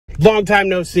Long time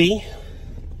no see.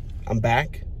 I'm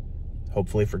back,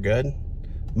 hopefully for good.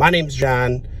 My name's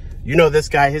John. You know this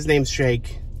guy, his name's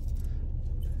Shake.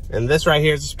 And this right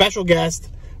here is a special guest,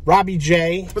 Robbie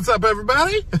J. What's up,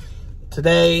 everybody?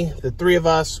 Today, the three of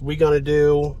us, we're gonna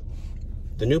do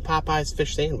the new Popeyes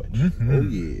fish sandwich. Oh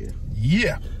yeah.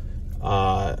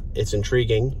 Yeah. It's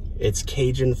intriguing. It's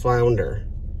Cajun Flounder.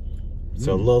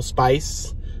 So a little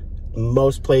spice.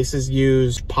 Most places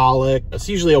use pollock. It's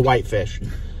usually a white fish.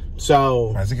 So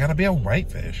Why's it gotta be a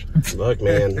white fish? look,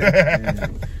 man.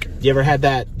 You ever had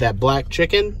that black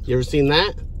chicken? You ever seen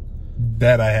that?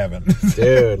 That I haven't.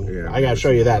 Dude, Yeah, I gotta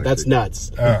show you that. That's nuts.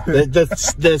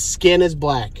 The skin is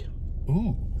black.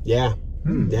 Ooh. Yeah.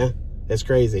 Yeah. It's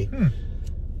crazy.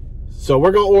 So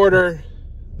we're gonna order,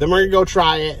 then we're gonna go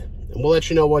try it, and we'll let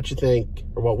you know what you think,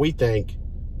 or what we think,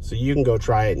 so you can go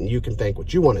try it and you can think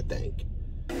what you want to think.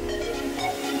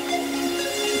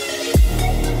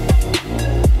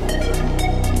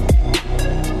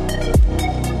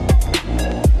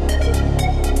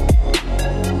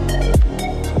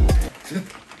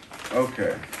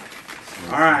 Okay.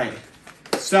 All right,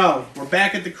 so we're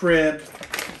back at the crib.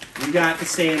 We got the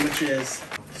sandwiches.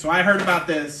 So I heard about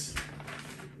this.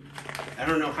 I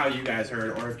don't know how you guys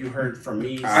heard, or if you heard from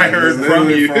me. I heard from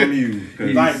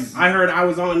you. Like, I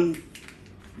was on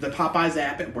the Popeyes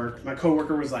app at work. My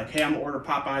coworker was like, hey, I'm gonna order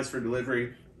Popeyes for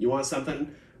delivery. You want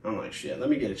something? I'm like, shit, let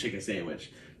me get a chicken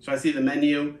sandwich. So I see the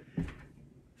menu.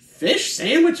 Fish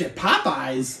sandwich at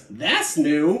Popeyes? That's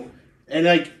new. And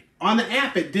like, on the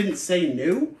app, it didn't say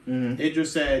new. It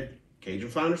just said Cajun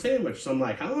Flounder sandwich. So I'm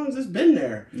like, how long has this been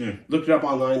there? Looked it up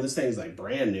online. This thing's like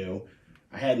brand new.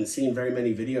 I hadn't seen very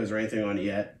many videos or anything on it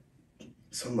yet.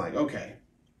 So I'm like, okay,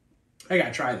 I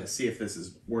gotta try this, see if this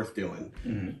is worth doing.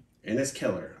 And it's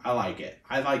killer. I like it.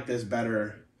 I like this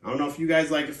better. I don't know if you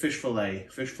guys like a fish fillet.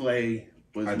 Fish fillet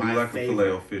was my favorite. I do like the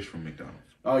Filet-O-Fish from McDonald's.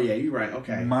 Oh yeah, you're right.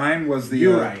 Okay. Mine was the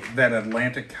You're right. that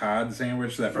Atlantic cod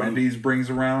sandwich that Wendy's brings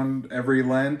around every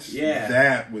Lent. Yeah.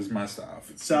 That was my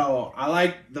stuff. So I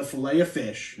like the fillet of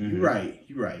fish. You're right.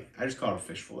 You're right. I just call it a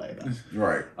fish fillet though.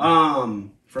 Right.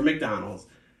 For McDonald's.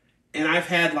 And I've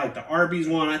had like the Arby's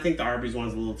one. I think the Arby's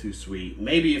one's a little too sweet.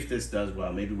 Maybe if this does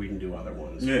well, maybe we can do other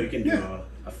ones. Yeah. We can do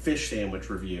a fish sandwich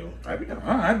review. I'd be down.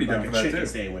 I'd be down Like for a that chicken too.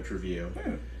 sandwich review.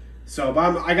 Yeah. So,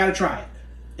 but I gotta try it.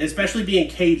 Especially being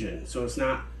Cajun, so it's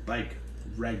not like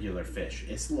regular fish.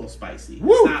 It's a little spicy.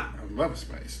 Woo! It's not. I love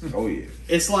spice. Oh yeah.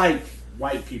 It's like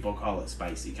white people call it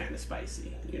spicy, kind of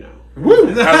spicy, you know.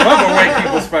 Woo! I love a white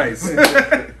people spice.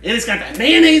 And it's got that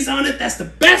mayonnaise on it. That's the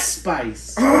best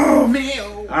spice. Oh man!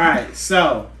 All right,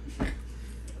 so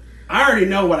I already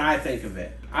know what I think of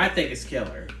it. I think it's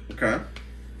killer. Okay.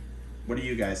 What do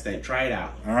you guys think? Try it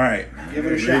out. All right, Give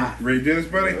it a shot. Ready to do this,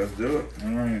 buddy? Let's do it.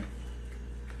 All right.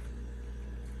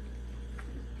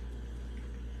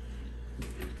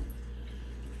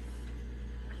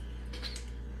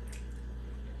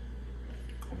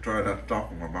 I'm trying not to talk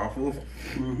with my mouth full.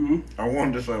 I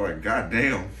wanted to say like, God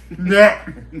damn. Yeah.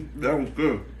 That was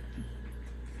good.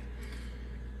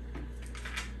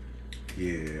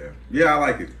 Yeah. Yeah, I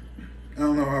like it. I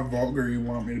don't know how vulgar you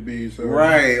want me to be, so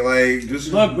Right, like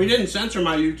just Look, we didn't censor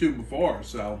my YouTube before,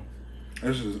 so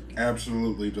This is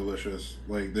absolutely delicious.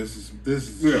 Like this is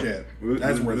Yeah. shit. This-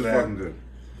 That's this worth is that. fucking good.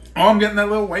 Oh, I'm getting that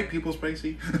little white people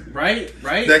spicy. right.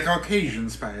 That Caucasian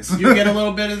spice. You get a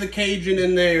little bit of the Cajun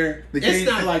in there. The It's Cajun-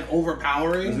 not like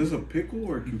overpowering. Is this a pickle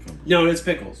or a cucumber? No, it's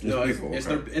pickles. No, pickle, it's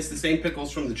okay. the same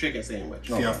pickles from the chicken sandwich.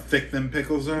 See how thick them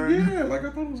pickles are? Yeah, like I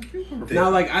thought it was a cucumber. Now,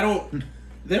 like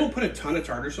they don't put a ton of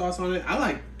tartar sauce on it. I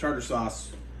like tartar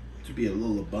sauce to be a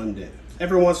little abundant.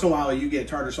 Every once in a while, you get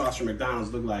tartar sauce from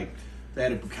McDonald's. Look like they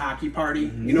had a bukkake party.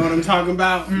 You know what I'm talking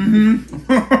about?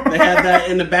 They had that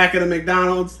in the back of the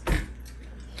McDonald's.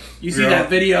 You see that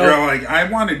video? You're like, I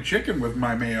wanted chicken with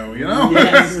my mayo, you know?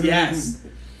 Yes.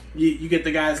 You get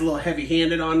the guys a little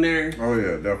heavy-handed on there. Oh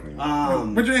yeah,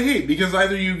 definitely. Which I hate because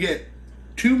either you get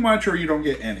too much or you don't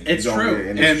get any. It's don't true. get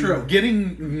any. It's and true.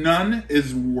 getting none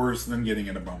is worse than getting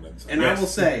an abundance. And I will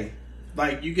say,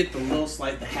 like, you get the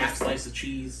half slice of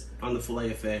cheese on the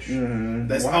fillet of fish.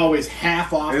 That's always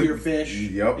half off your fish.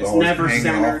 Yep. It's always never hanging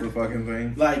centered. off the fucking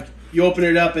thing. Like, you open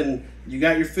it up and you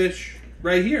got your fish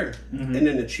right here. And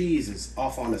then the cheese is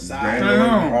off on the side. Dangling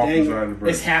off the Dang, side of the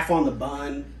bread. it's half on the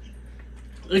bun.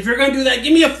 If you're going to do that,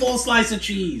 give me a full slice of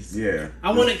cheese. Yeah.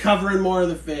 I want it covering more of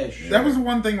the fish. That was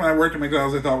one thing when I worked at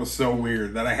McDonald's I thought was so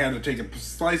weird, that I had to take a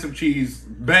slice of cheese,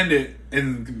 bend it,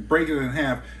 and break it in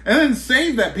half, and then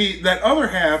save that other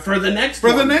half For the next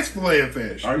fillet of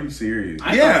fish. Are you serious?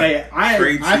 I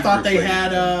Yeah. thought they secret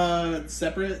had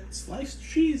separate sliced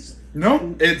cheese.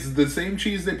 Nope, it's the same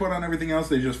cheese they put on everything else.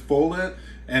 They just fold it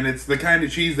And it's the kind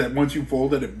of cheese that once you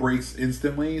fold it, it breaks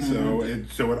instantly, so it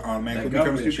automatically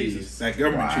becomes two pieces. That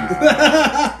government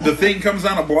cheese. The thing comes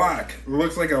on a block. It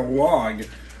looks like a log,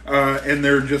 and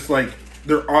they're just like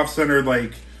they're off center,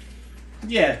 like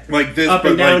this, up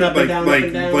and down, up and down, up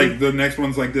and down. Like the next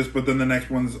one's like this, but then the next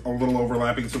one's a little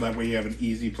overlapping, so that way you have an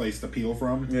easy place to peel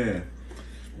from. Yeah.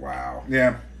 Wow.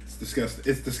 Yeah, it's disgusting.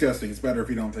 It's disgusting. It's better if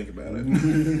you don't think about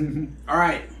it. All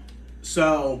right,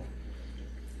 so.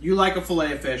 You like a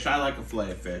fillet of fish. I like a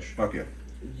fillet of fish. Fuck yeah.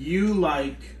 You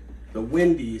like the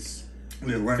Wendy's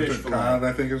The Atlantic cod,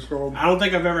 I think it's called. I don't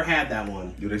think I've ever had that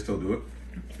one. Do they still do it?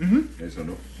 Mm-hmm. They still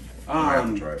do it. I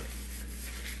have to try it.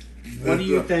 What do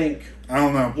you think? I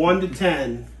don't know. 1 to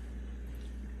 10.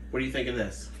 What do you think of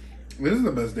this? This is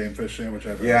the best damn fish sandwich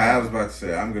I've ever Yeah, had. I was about to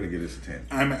say I'm gonna give this a 10.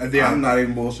 I'm not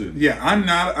even bullshitting. Yeah, I'm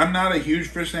not a huge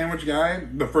fish sandwich guy.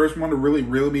 The first one to really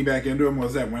reel me back into him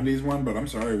was that Wendy's one, but I'm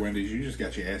sorry, Wendy's, you just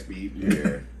got your ass beat.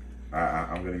 Yeah.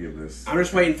 I'm gonna give this. I'm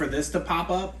just waiting for this to pop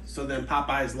up, so then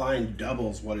Popeyes line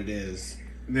doubles what it is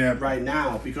right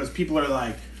now, because people are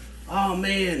like, oh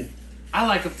man, I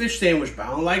like a fish sandwich, but I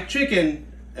don't like chicken.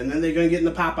 And then they're gonna get in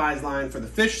the Popeyes line for the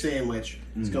fish sandwich.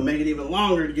 It's gonna make it even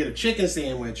longer to get a chicken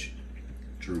sandwich.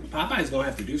 True. Popeyes gonna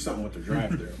have to do something with their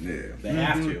drive-thru. Yeah, they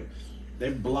have to.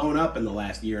 They've blown up in the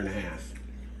last year and a half.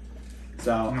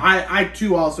 So I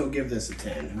too also give this a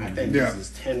 10. I think this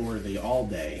is 10 worthy all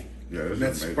day. Yeah,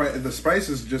 the spice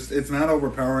is just—it's not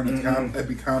overpowering. It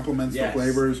complements the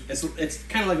flavors. It's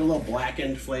kind of like a little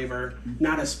blackened flavor,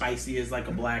 not as spicy as like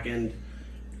a blackened.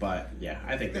 But yeah,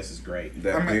 I think this is great.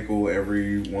 That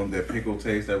pickle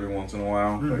taste every once in a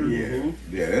while.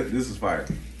 This is fire.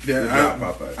 Yeah,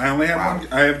 I only have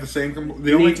one. I have the same.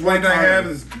 The only complaint I have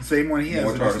is the same one he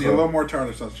has. Just a little more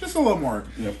tartar sauce, just a little more,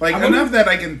 like enough that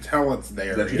I can tell it's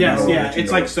there.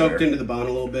 It's like soaked into the bun a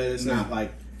little bit. It's not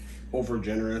like over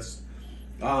generous.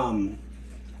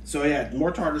 So yeah,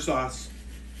 more tartar sauce.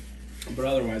 But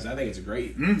otherwise, I think it's a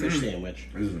great fish sandwich.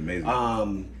 This is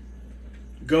amazing.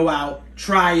 Go out,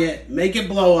 try it, make it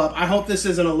blow up. I hope this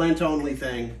isn't a Lent only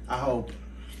thing. I hope.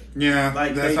 Yeah,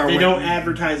 like they don't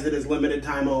advertise it as limited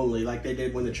time only, like they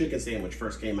did when the chicken sandwich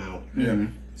first came out. Yeah.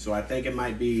 So I think it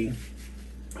might be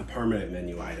a permanent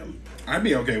menu item. I'd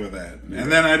be okay with that. Yeah.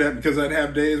 And then I'd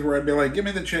have days where I'd be like, give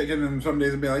me the chicken, and some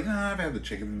days I'd be like, no, I've had the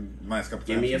chicken the last couple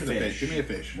times. Give me a fish. Give me a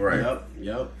fish. Right.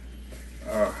 Yep.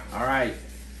 All right.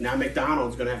 Now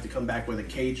McDonald's gonna have to come back with a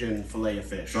Cajun fillet of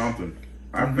fish. Something.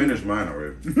 I finished mine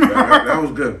already. that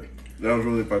was good. That was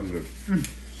really fucking good.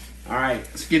 All right.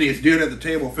 Skinniest dude at the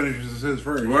table finishes his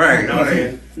first.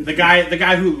 Right. The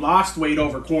guy who lost weight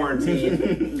over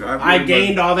quarantine. I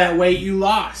gained all that weight you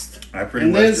lost. I pretty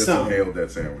much just inhaled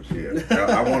that sandwich. Yeah.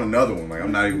 I want another one. Like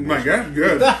I'm not even. My God,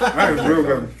 good. That was real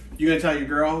good. You gonna tell your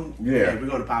girl? Yeah. Hey, we're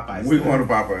going to Popeyes. We're going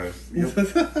to Popeyes.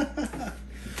 Yep.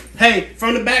 Hey,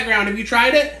 from the background, have you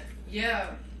tried it?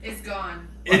 Yeah, it's gone.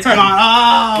 It's gone.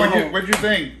 Oh. What'd you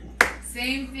think?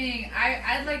 Same thing.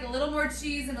 I'd like a little more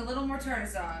cheese and a little more tartar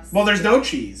sauce. Well, there's no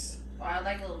cheese. Well, I'd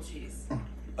like a little cheese.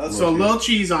 So a little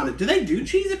cheese on it. Do they do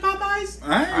cheese at Popeyes?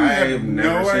 I have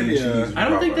never no seen idea. cheese. I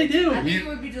don't think they do. I think it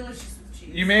would be delicious with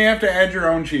cheese. You may have to add your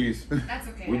own cheese. That's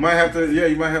okay. We might have to. Yeah,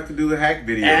 you might have to do the hack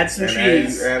video. Add some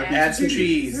cheese. Add some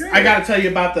cheese. Yeah. I gotta tell you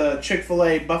about the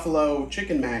Chick-fil-A Buffalo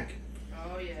Chicken Mac.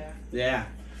 Oh yeah. Yeah.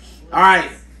 All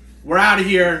right, we're out of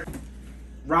here.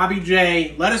 Robbie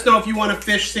J, let us know if you want a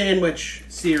fish sandwich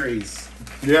series.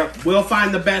 Yep. We'll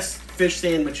find the best fish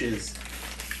sandwiches.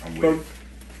 I'm with it.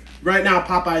 Right now,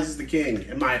 Popeyes is the king,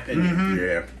 in my opinion.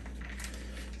 Yeah.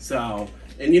 So,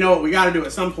 and you know what we got to do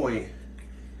at some point?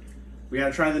 We got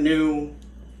to try the new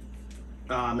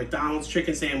McDonald's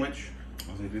chicken sandwich.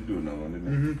 They did do another one,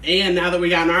 didn't they? And now that we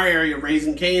got in our area,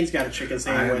 Raising Cane's got a chicken I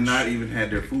sandwich. have not even had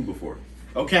their food before.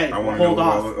 Okay, hold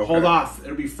off.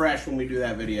 It'll be fresh when we do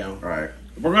that video. All right.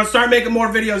 We're going to start making more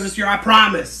videos this year, I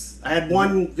promise. I had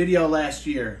one video last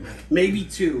year, maybe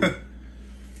two.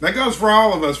 That goes for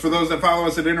all of us, for those that follow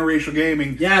us at Interracial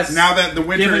Gaming. Yes. Now that the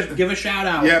winter... Give a shout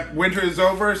out. Yep, winter is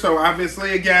over, so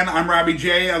obviously, again, I'm Robbie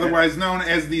J, otherwise known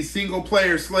as the Single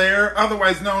Player Slayer,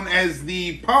 otherwise known as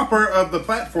the Pauper of the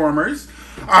Platformers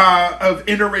of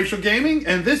Interracial Gaming,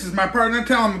 and this is my partner.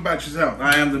 Tell him about yourself.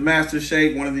 I am the Master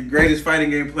Shake, one of the greatest fighting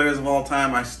game players of all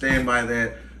time. I stand by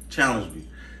that. Challenge me.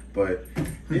 But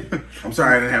I'm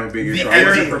sorry I didn't have a big intro. I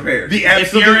wasn't prepared.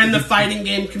 If you're in the fighting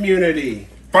game community,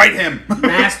 fight him.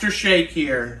 Master Shake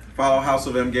here. Follow House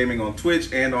of M Gaming on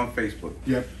Twitch and on Facebook.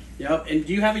 Yep. And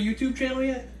do you have a YouTube channel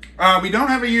yet? We don't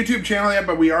have a YouTube channel yet,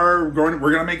 but we're going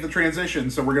to make the transition.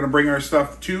 So we're going to bring our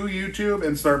stuff to YouTube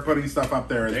and start putting stuff up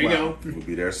there as well. There you go. We'll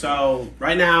be there. So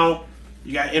right now,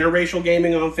 you got Interracial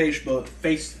Gaming on Facebook.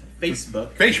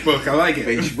 Facebook. Facebook, I like it.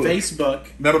 Facebook.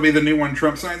 That'll be the new one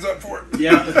Trump signs up for.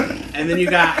 Yep. And then you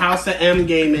got House of M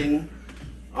Gaming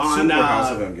on Super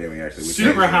House of M Gaming, actually.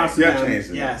 Super House of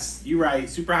M. Yes, you're right.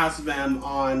 Super House of M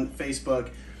on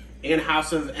Facebook and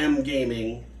House of M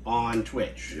Gaming on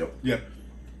Twitch. Yep.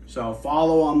 So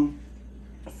follow them.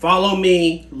 Follow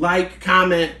me. Like,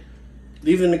 comment.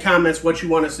 Leave in the comments what you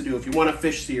want us to do. If you want a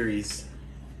fish series,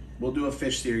 we'll do a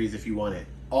fish series if you want it.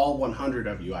 All 100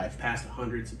 of you. I've passed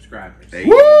 100 subscribers.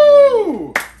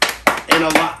 Woo! And a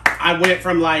lot. I went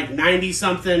from like 90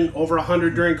 something over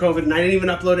 100 during COVID, and I didn't even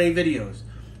upload any videos.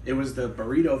 It was the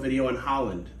burrito video in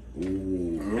Holland.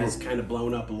 Ooh. Has kind of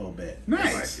blown up a little bit.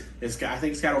 Nice. I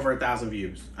think it's got over 1,000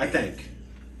 views. I think.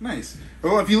 Nice.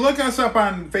 Well, if you look us up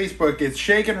on Facebook, it's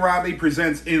Shake and Robbie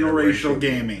presents Interracial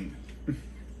Gaming.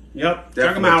 Yep. Definitely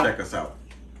check them out. Check us out.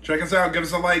 Check us out. Give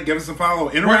us a like. Give us a follow.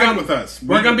 Interact with us.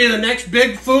 We're going to be the next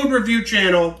big food review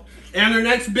channel and the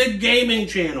next big gaming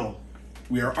channel.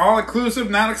 We are all inclusive,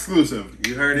 not exclusive.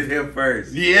 You heard it here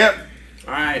first. Yep.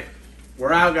 All right.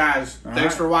 We're out, guys.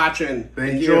 Thanks for watching.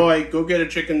 Enjoy. You. Go get a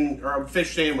chicken or a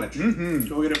fish sandwich.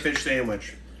 Go get a fish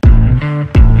sandwich.